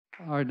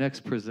Our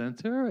next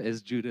presenter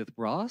is Judith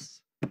Ross.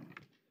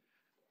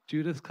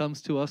 Judith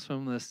comes to us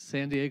from the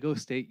San Diego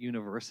State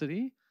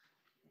University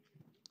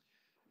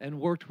and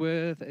worked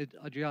with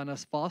Adriana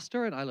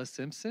Foster and Isla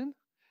Simpson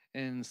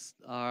in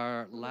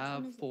our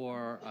lab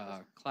for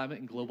climate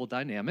and global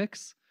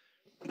dynamics.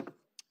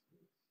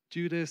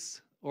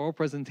 Judith's oral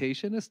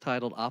presentation is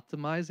titled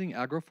Optimizing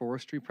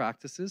Agroforestry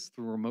Practices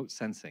Through Remote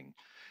Sensing,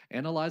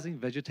 Analyzing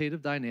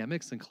Vegetative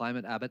Dynamics and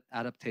Climate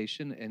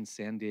Adaptation in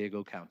San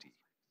Diego County.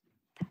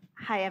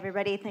 Hi,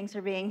 everybody. Thanks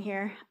for being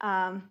here.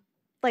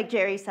 Like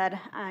Jerry said,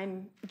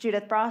 I'm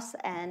Judith Ross,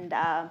 and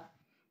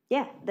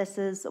yeah, this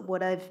is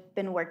what I've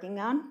been working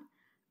on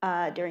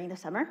during the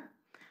summer.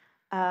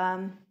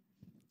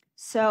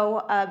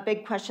 So a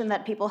big question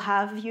that people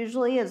have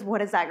usually is,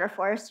 what is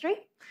agroforestry?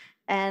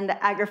 And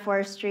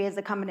agroforestry is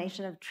a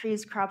combination of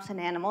trees, crops,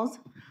 and animals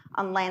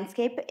on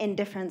landscape in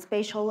different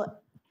spatial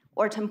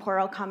or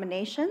temporal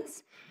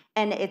combinations.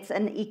 And it's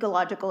an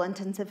ecological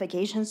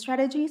intensification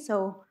strategy.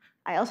 So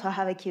I also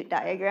have a cute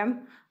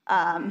diagram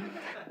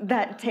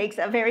that takes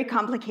a very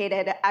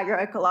complicated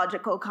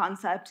agroecological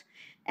concept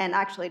and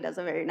actually does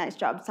a very nice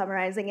job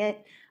summarizing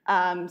it.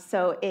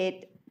 So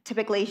it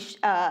typically,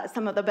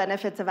 some of the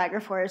benefits of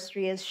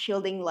agroforestry is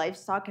shielding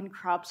livestock and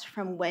crops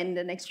from wind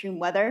and extreme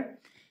weather.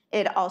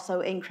 It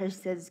also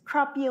increases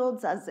crop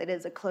yields as it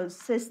is a closed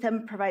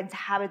system, provides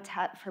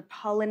habitat for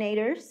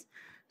pollinators,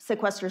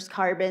 sequesters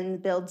carbon,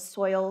 builds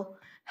soil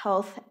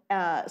health,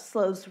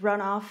 slows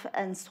runoff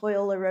and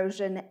soil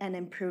erosion, and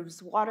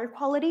improves water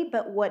quality.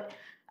 But what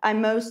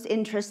I'm most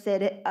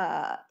interested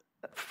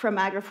from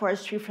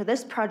agroforestry for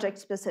this project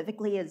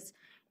specifically is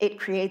it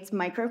creates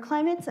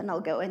microclimates, and I'll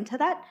go into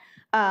that.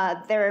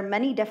 There are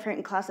many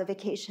different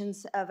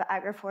classifications of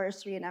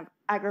agroforestry and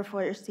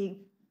agroforestry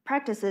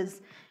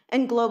practices,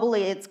 and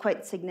globally it's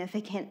quite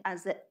significant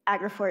as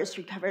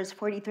agroforestry covers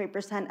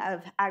 43%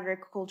 of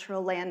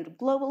agricultural land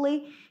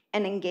globally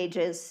and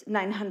engages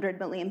 900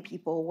 million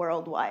people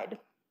worldwide.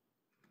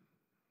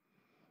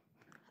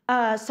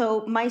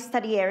 So my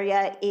study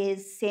area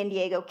is San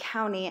Diego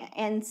County,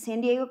 and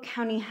San Diego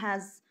County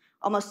has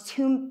almost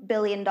 $2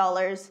 billion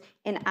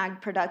in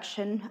ag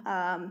production.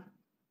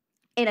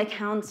 It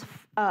accounts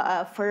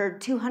for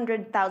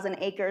 200,000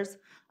 acres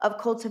of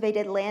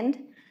cultivated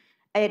land.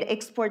 It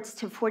exports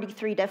to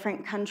 43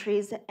 different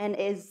countries and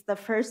is the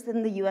first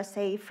in the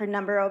USA for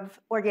number of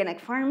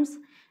organic farms,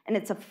 and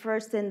it's a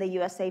first in the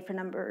USA for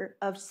number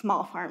of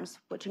small farms,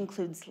 which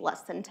includes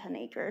less than 10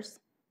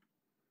 acres.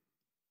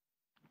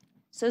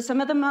 So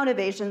some of the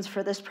motivations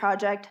for this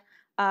project,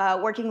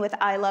 working with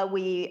Isla,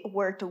 we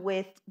worked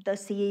with the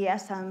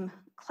CESM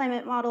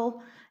climate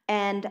model,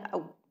 and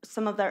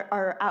some of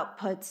our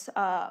outputs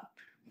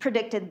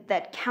predicted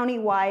that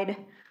countywide,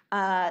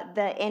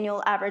 the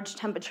annual average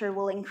temperature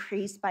will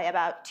increase by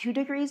about 2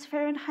 degrees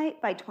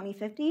Fahrenheit by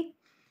 2050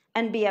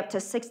 and be up to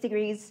 6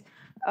 degrees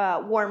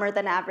warmer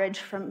than average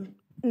from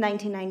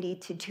 1990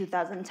 to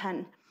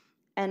 2010.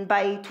 And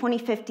by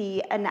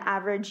 2050, an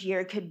average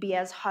year could be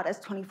as hot as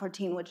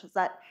 2014, which is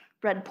that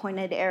red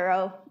pointed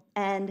arrow.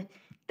 And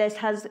this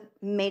has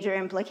major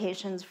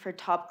implications for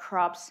top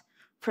crops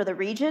for the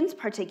regions,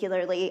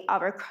 particularly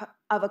avocados,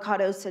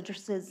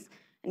 citruses,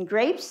 and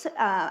grapes,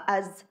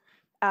 as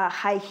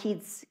high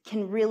heats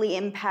can really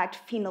impact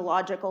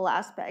phenological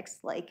aspects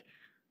like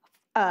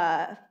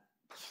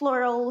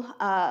floral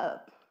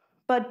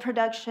bud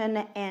production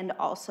and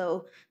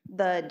also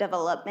the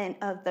development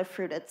of the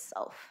fruit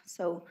itself.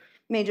 So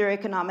major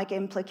economic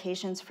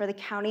implications for the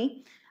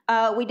county.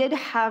 We did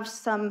have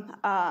some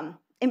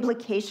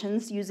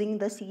implications using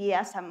the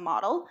CESM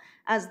model,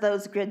 as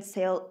those grid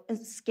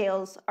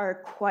scales are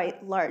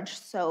quite large.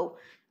 So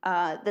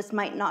this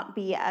might not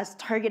be as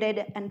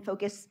targeted and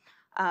focused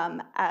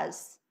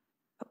as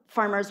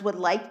farmers would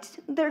like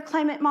their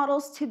climate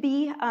models to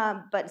be,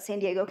 but San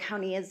Diego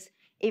County is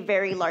a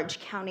very large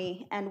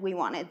county, and we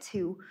wanted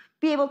to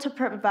be able to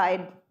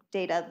provide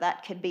data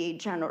that could be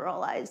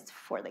generalized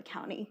for the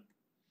county.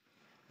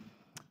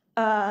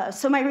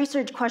 So my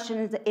research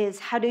question is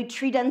how do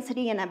tree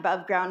density and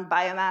above ground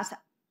biomass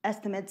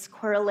estimates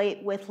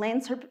correlate with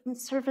land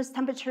surface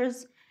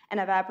temperatures and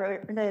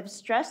evaporative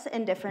stress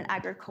in different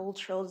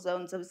agricultural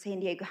zones of San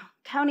Diego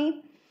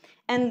County?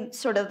 And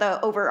sort of the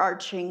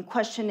overarching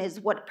question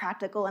is, what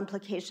practical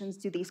implications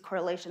do these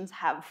correlations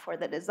have for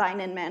the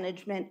design and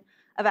management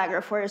of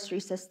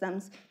agroforestry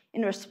systems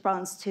in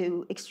response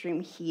to extreme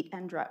heat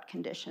and drought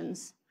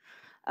conditions?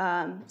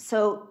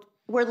 So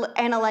we're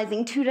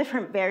analyzing 2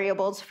 different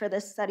variables for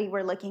this study.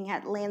 We're looking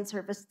at land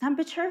surface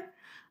temperature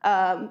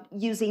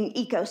using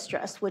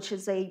EcoStress, which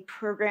is a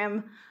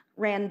program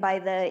ran by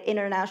the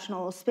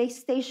International Space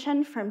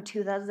Station from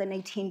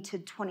 2018 to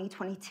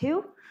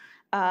 2022.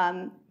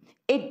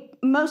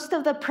 Most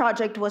of the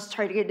project was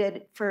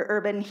targeted for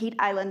urban heat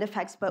island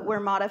effects, but we're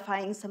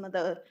modifying some of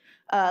the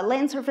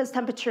land surface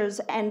temperatures,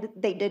 and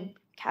they did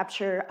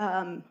capture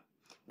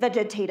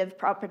vegetative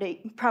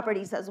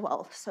properties as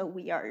well. So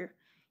we are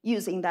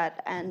using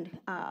that and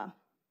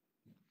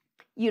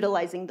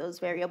utilizing those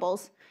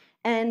variables.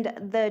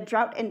 And the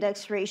drought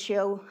index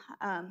ratio,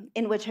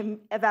 in which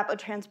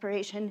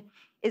evapotranspiration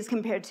is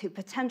compared to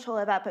potential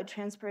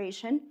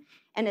evapotranspiration,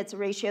 and it's a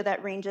ratio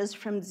that ranges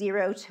from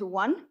 0 to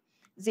 1,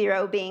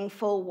 0 being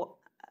full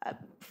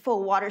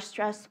water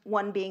stress,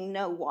 1 being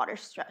no water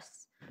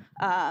stress.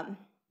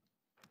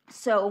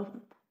 So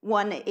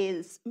 1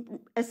 is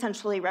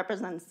essentially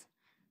represents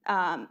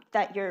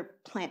that your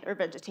plant or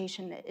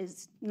vegetation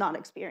is not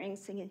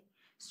experiencing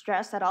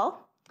stress at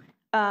all.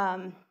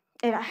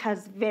 It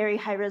has very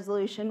high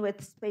resolution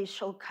with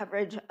spatial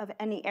coverage of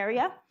any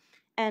area,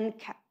 and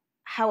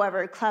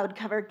however, cloud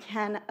cover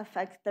can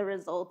affect the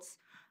results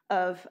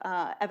of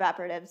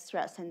evaporative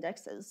stress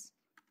indexes.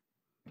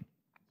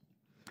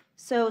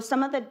 So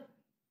some of the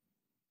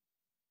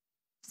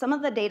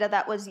data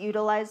that was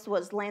utilized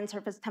was land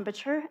surface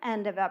temperature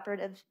and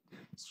evaporative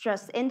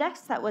stress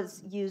index that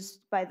was used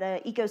by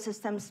the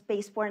Ecosystem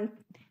Spaceborne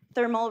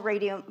Thermal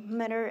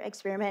Radiometer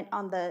experiment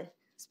on the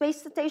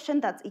space station.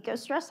 That's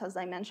EcoStress, as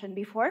I mentioned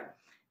before.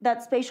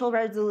 That spatial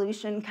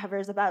resolution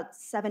covers about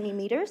 70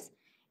 meters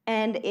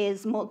and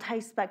is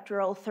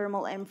multispectral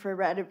thermal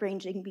infrared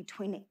ranging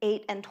between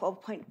 8 and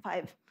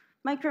 12.5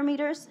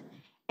 micrometers.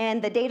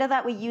 And the data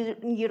that we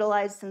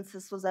utilized, since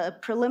this was a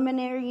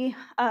preliminary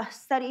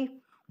study,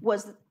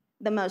 was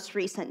the most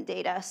recent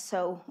data.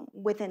 So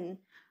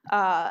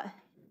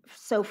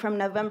so from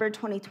November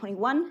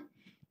 2021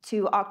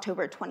 to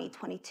October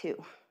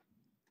 2022.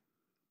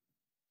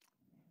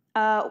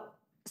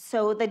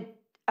 So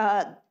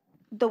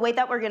the way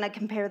that we're going to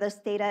compare this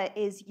data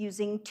is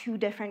using 2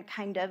 different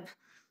kind of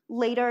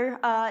later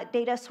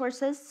data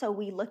sources. So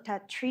we looked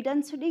at tree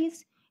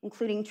densities,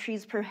 including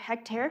trees per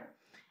hectare,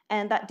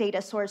 and that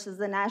data source is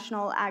the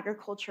National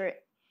Agriculture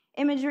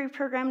Imagery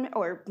Program,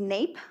 or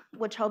NAPE,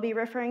 which I'll be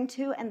referring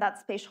to, and that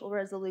spatial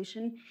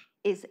resolution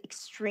is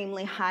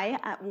extremely high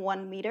at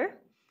 1 meter.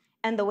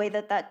 And the way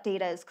that that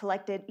data is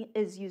collected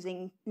is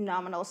using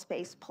nominal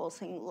space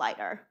pulsing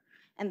LiDAR,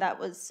 and that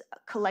was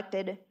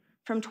collected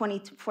from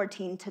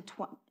 2014 to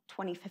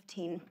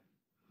 2015.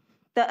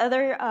 The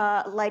other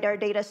LiDAR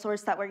data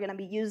source that we're going to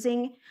be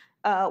using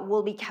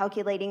will be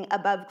calculating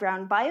above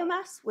ground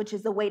biomass, which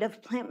is the weight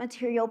of plant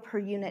material per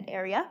unit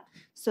area.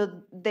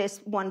 So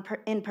this one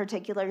in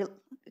particular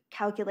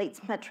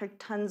calculates metric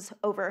tons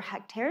over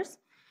hectares.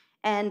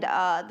 And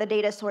the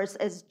data source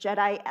is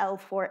JEDI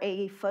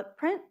L4A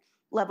footprint,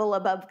 level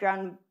above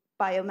ground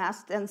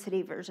biomass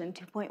density version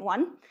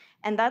 2.1.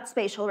 And that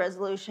spatial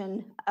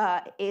resolution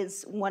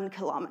is 1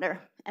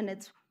 kilometer, and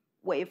it's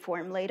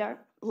waveform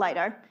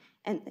LiDAR.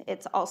 And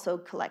it's also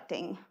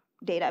collecting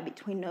data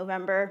between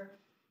November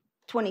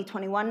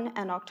 2021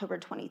 and October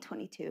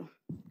 2022.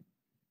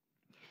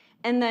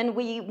 And then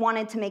we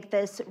wanted to make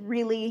this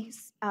really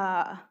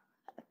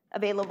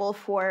available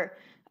for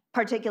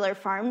particular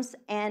farms,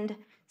 and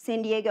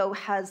San Diego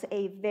has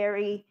a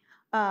very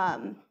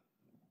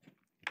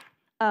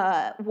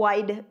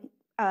wide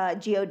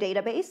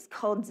geodatabase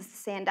called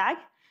SANDAG,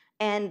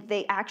 and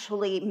they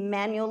actually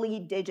manually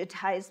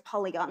digitize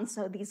polygons.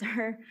 So these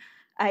are,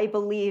 I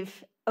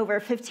believe, over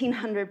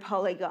 1,500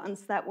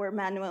 polygons that were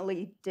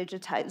manually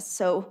digitized.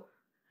 So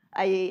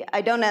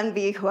I don't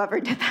envy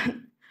whoever did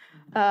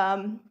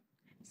that.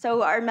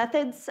 So our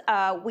methods,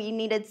 we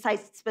needed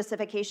site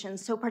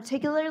specifications. So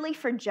particularly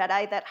for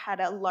JEDI that had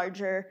a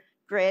larger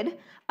grid,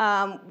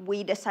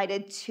 we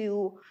decided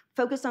to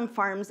focus on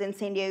farms in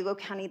San Diego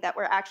County that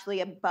were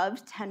actually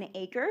above 10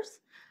 acres.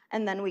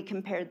 And then we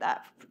compared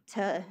that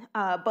to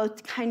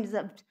both kinds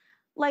of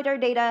LiDAR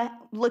data,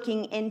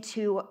 looking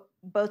into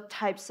both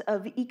types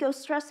of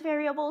eco-stress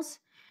variables.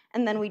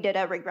 And then we did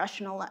a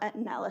regressional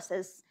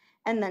analysis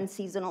and then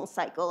seasonal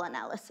cycle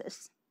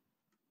analysis.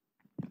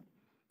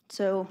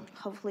 So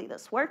hopefully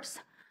this works.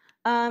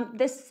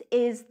 This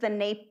is the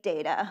NAPE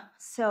data.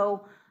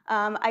 So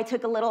I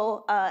took a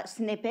little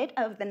snippet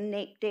of the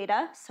NAPE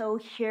data. So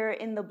here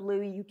in the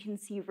blue, you can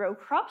see row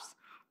crops,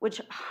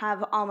 which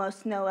have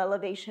almost no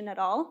elevation at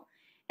all.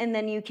 And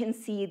then you can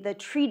see the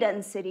tree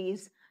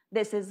densities.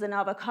 This is an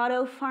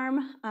avocado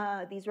farm.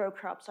 These row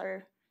crops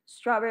are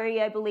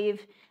strawberry, I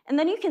believe. And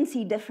then you can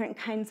see different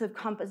kinds of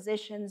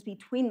compositions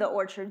between the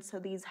orchards. So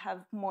these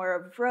have more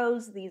of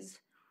rows. These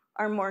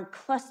are more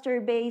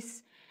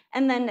cluster-based.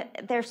 And then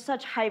there's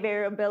such high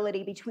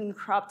variability between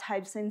crop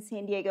types in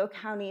San Diego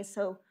County.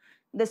 So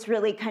this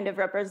really kind of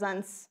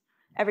represents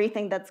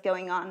everything that's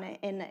going on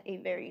in a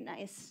very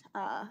nice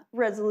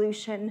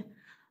resolution.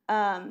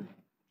 And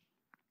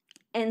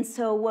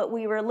so what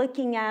we were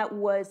looking at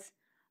was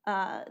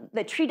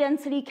the tree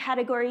density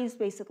categories,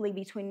 basically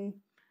between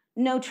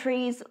no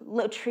trees,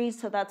 low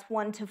trees, so that's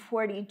 1 to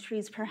 40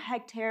 trees per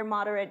hectare,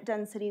 moderate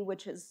density,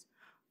 which is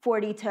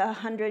 40 to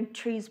 100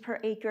 trees per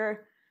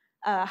acre,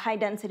 high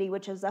density,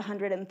 which is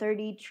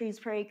 130 trees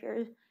per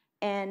acre,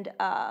 and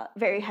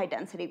very high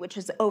density, which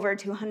is over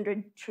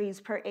 200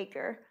 trees per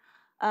acre.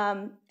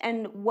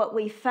 And what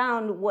we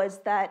found was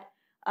that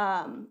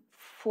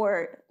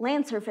for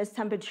land surface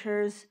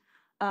temperatures,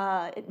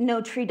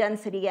 no tree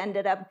density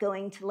ended up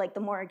going to like the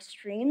more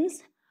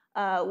extremes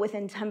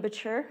within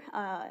temperature.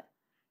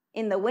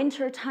 in the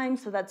winter time,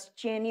 so that's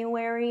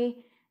January,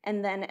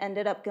 and then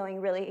ended up going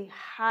really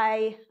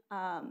high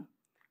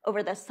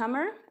over the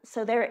summer.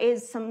 So there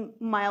is some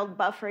mild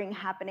buffering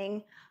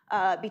happening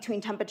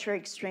between temperature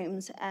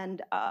extremes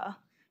and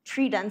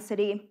tree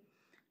density.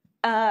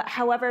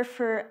 However,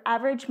 for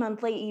average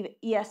monthly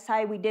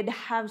ESI, we did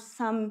have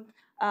some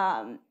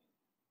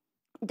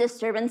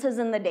disturbances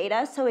in the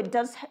data, so it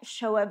does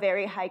show a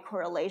very high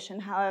correlation.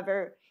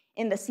 However,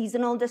 in the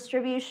seasonal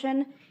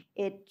distribution,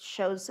 it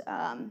shows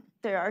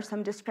there are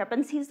some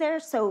discrepancies there,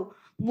 so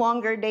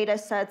longer data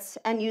sets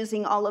and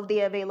using all of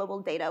the available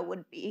data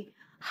would be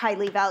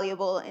highly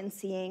valuable in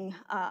seeing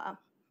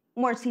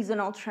more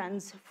seasonal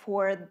trends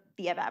for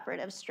the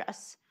evaporative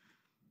stress.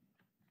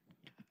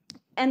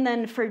 And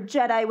then for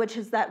JEDI, which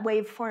is that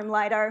waveform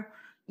LiDAR,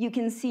 you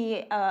can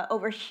see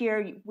over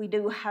here we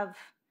do have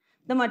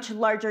the much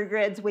larger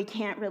grids. We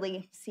can't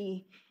really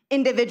see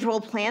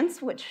individual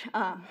plants, which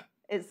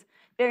is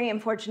very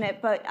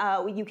unfortunate, but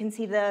you can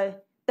see the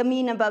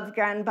mean above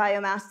ground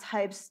biomass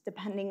types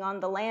depending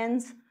on the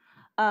lands.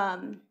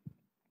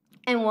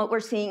 And what we're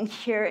seeing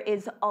here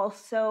is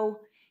also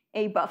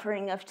a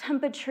buffering of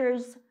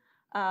temperatures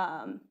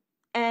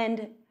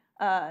and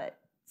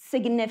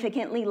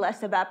significantly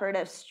less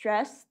evaporative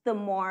stress the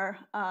more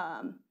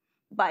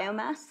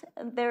biomass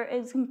there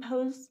is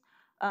composed.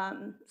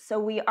 So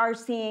we are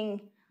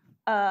seeing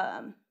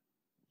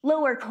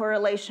lower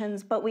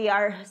correlations, but we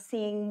are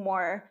seeing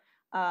more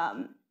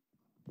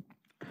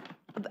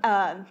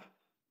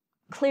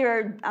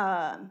clearer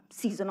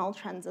seasonal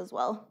trends as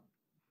well.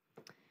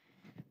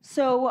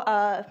 So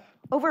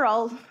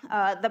overall,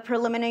 the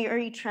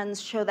preliminary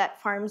trends show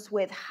that farms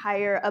with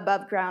higher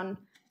above ground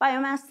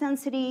biomass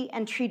density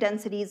and tree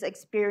densities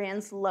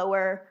experience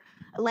lower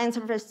land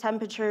surface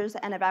temperatures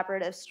and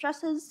evaporative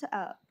stresses.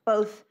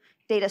 Both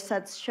data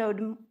sets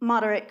showed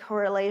moderate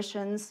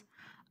correlations.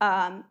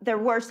 There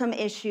were some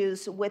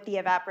issues with the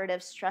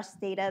evaporative stress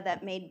data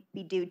that may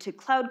be due to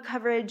cloud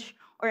coverage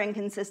or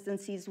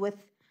inconsistencies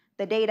with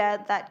the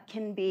data that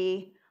can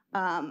be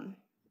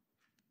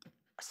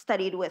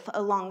studied with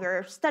a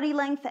longer study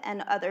length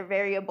and other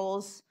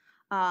variables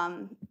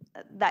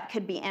that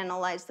could be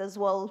analyzed as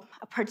well,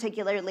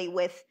 particularly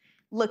with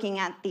looking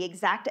at the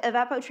exact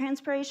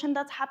evapotranspiration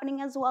that's happening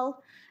as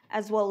well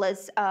as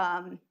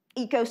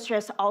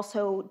ecostress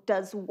also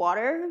does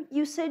water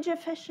usage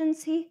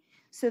efficiency.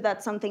 So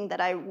that's something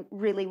that I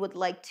really would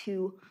like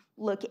to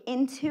look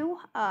into.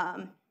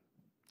 And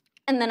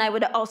then I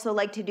would also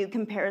like to do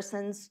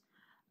comparisons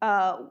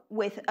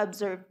with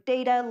observed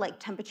data like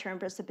temperature and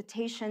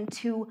precipitation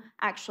to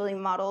actually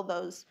model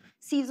those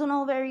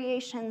seasonal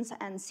variations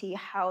and see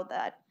how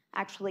that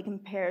actually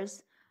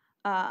compares.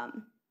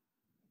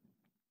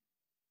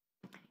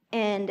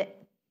 And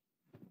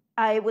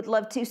I would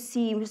love to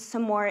see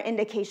some more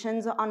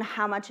indications on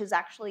how much is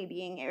actually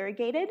being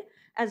irrigated,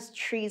 as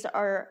trees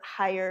are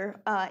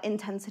higher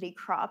intensity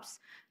crops.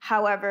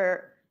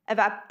 However,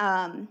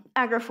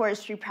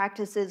 agroforestry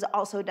practices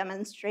also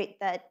demonstrate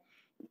that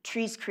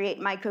trees create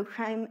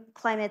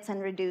microclimates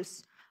and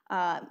reduce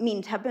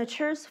mean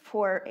temperatures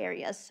for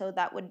areas. So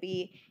that would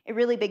be a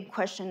really big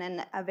question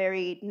and a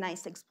very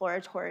nice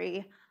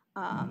exploratory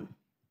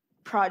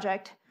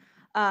project.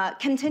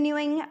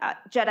 Continuing,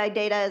 JEDI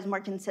data is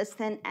more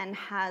consistent and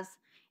has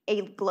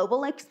a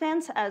global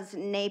expanse, as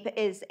NAPE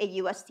is a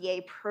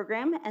USDA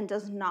program and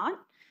does not.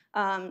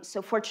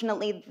 So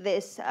fortunately,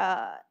 this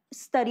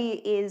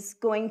study is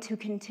going to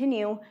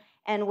continue,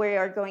 and we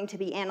are going to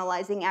be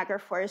analyzing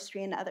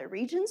agroforestry in other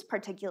regions,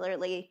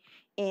 particularly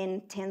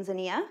in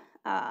Tanzania.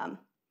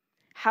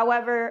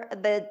 However,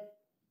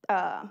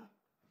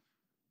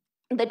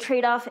 the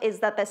trade-off is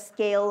that the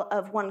scale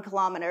of 1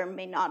 kilometer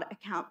may not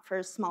account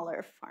for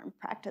smaller farm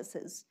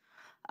practices,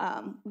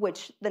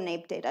 which the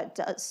NAPE data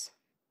does.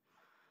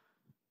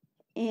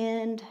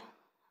 And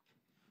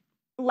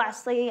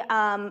lastly,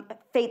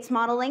 FATES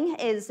modeling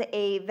is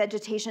a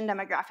vegetation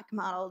demographic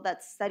model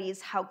that studies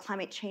how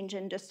climate change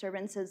and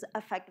disturbances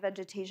affect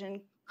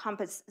vegetation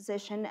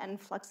composition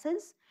and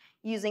fluxes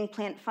using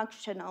plant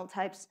functional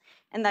types,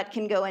 and that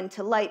can go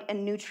into light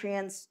and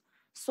nutrients,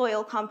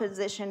 soil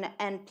composition,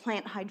 and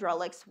plant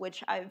hydraulics,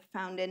 which I've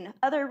found in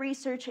other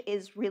research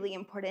is really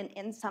important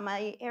in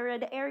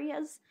semi-arid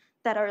areas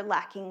that are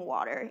lacking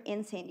water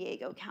in San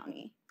Diego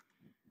County.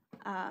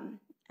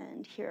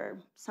 And here are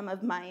some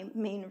of my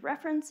main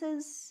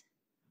references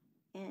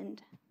and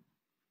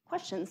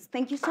questions.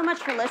 Thank you so much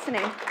for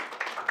listening.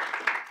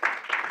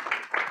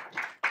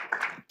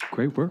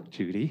 Great work,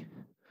 Judy.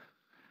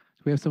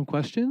 Do we have some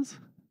questions?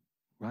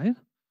 Ryan?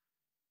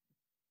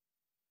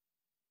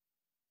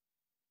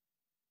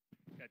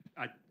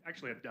 I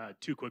actually have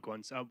 2 quick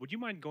ones. Would you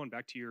mind going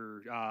back to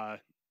your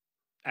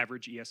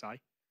average ESI,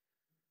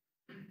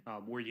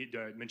 where you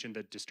mentioned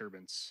the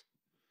disturbance?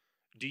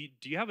 Do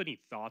you have any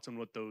thoughts on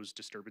what those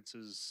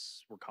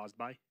disturbances were caused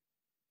by?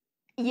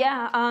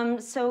 Yeah,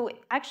 so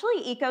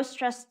actually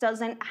ecostress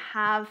doesn't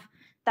have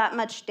that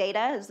much data,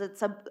 as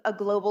it's a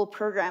global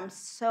program.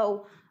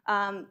 So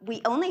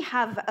we only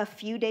have a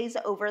few days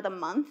over the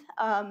month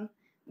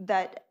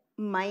that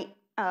might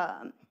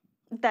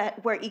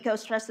where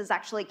eco-stress is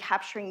actually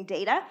capturing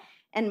data.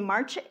 And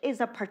March is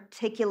a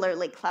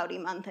particularly cloudy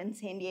month in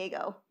San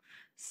Diego.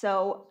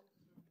 So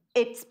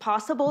it's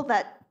possible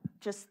that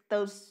just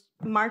those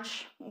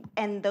March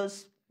and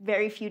those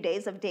very few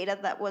days of data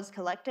that was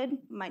collected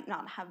might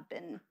not have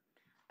been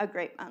a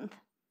great month.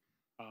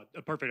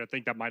 Perfect. I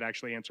think that might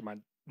actually answer my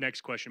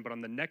next question. But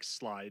on the next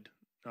slide,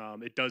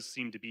 it does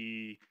seem to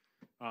be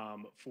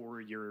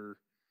for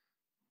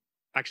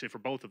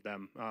both of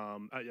them.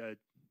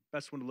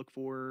 Best one to look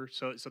for.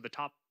 So the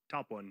top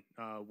one,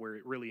 where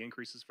it really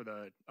increases for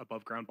the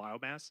above ground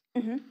biomass,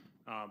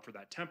 for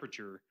that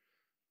temperature.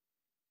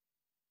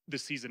 The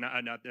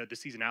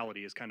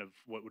seasonality is kind of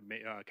what would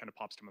kind of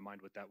pops to my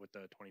mind with the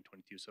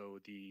 2022. So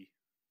the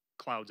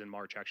clouds in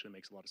March actually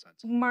makes a lot of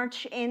sense.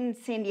 March in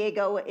San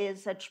Diego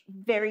is a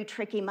very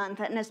tricky month,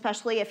 and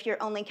especially if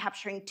you're only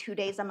capturing 2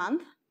 days a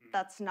month,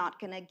 that's not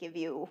going to give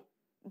you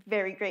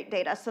very great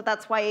data. So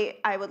that's why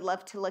I would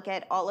love to look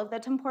at all of the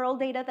temporal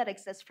data that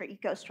exists for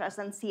eco-stress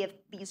and see if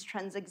these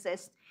trends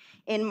exist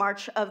in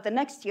March of the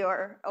next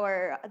year,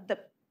 or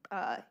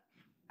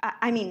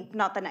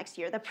not the next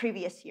year, the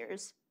previous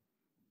years.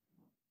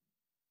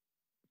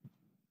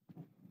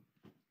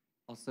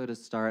 Also, to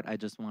start, I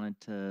just wanted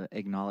to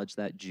acknowledge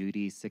that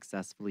Judy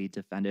successfully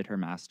defended her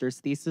master's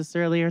thesis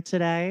earlier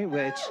today,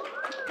 which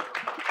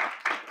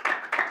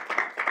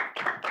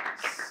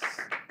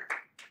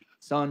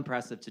so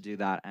impressive to do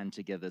that and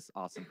to give this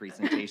awesome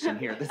presentation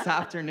here this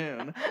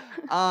afternoon.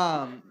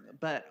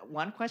 But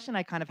one question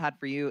I kind of had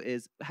for you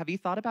is, have you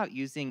thought about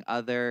using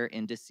other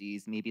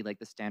indices, maybe like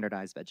the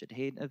standardized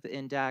vegetative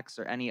index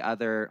or any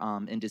other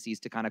indices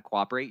to kind of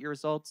cooperate your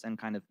results and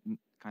kind of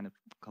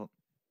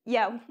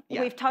Yeah,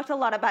 we've talked a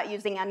lot about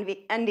using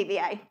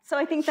NDVI, so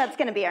I think that's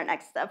going to be our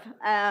next step.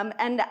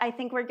 And I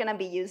think we're going to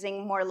be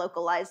using more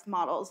localized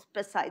models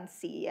besides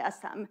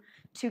CESM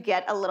to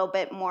get a little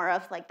bit more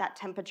of like that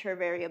temperature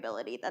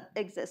variability that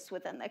exists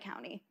within the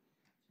county.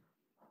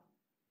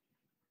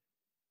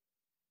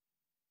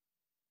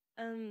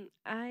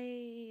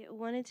 I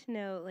wanted to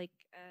know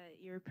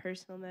your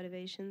personal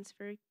motivations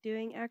for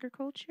doing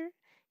agriculture,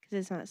 because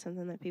it's not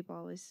something that people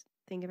always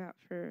think about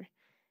for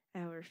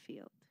our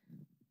field.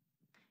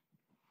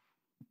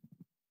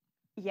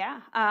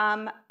 Yeah,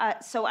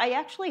 so I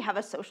actually have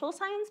a social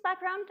science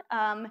background,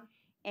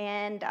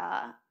 and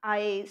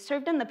I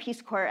served in the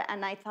Peace Corps,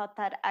 and I thought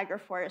that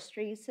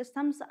agroforestry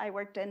systems, I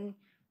worked in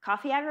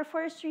coffee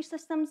agroforestry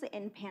systems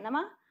in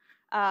Panama,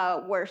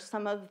 were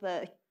some of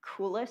the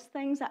coolest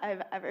things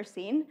I've ever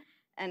seen,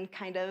 and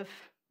kind of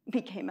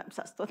became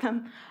obsessed with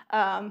them.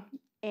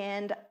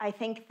 And I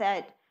think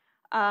that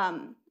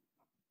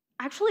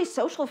actually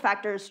social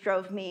factors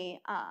drove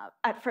me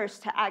at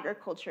first to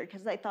agriculture,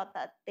 because I thought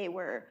that they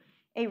were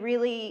a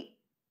really,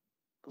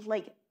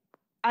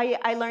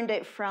 I learned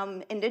it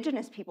from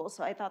indigenous people,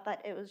 so I thought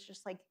that it was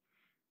just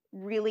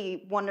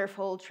really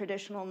wonderful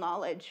traditional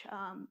knowledge.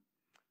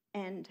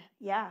 And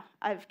yeah,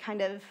 I've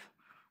kind of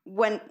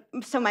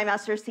so my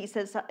master's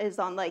thesis is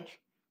on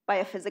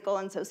biophysical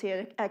and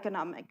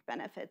socioeconomic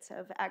benefits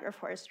of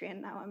agroforestry,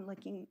 and now I'm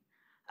looking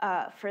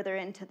further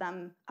into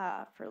them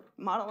for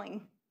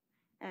modeling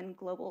and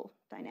global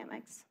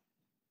dynamics.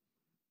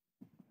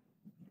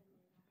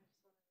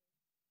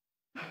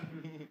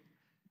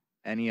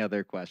 Any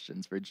other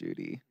questions for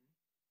Judy?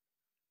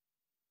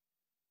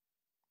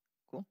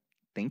 Cool.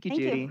 Thank you,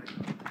 Judy.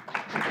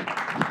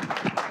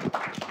 Thank you.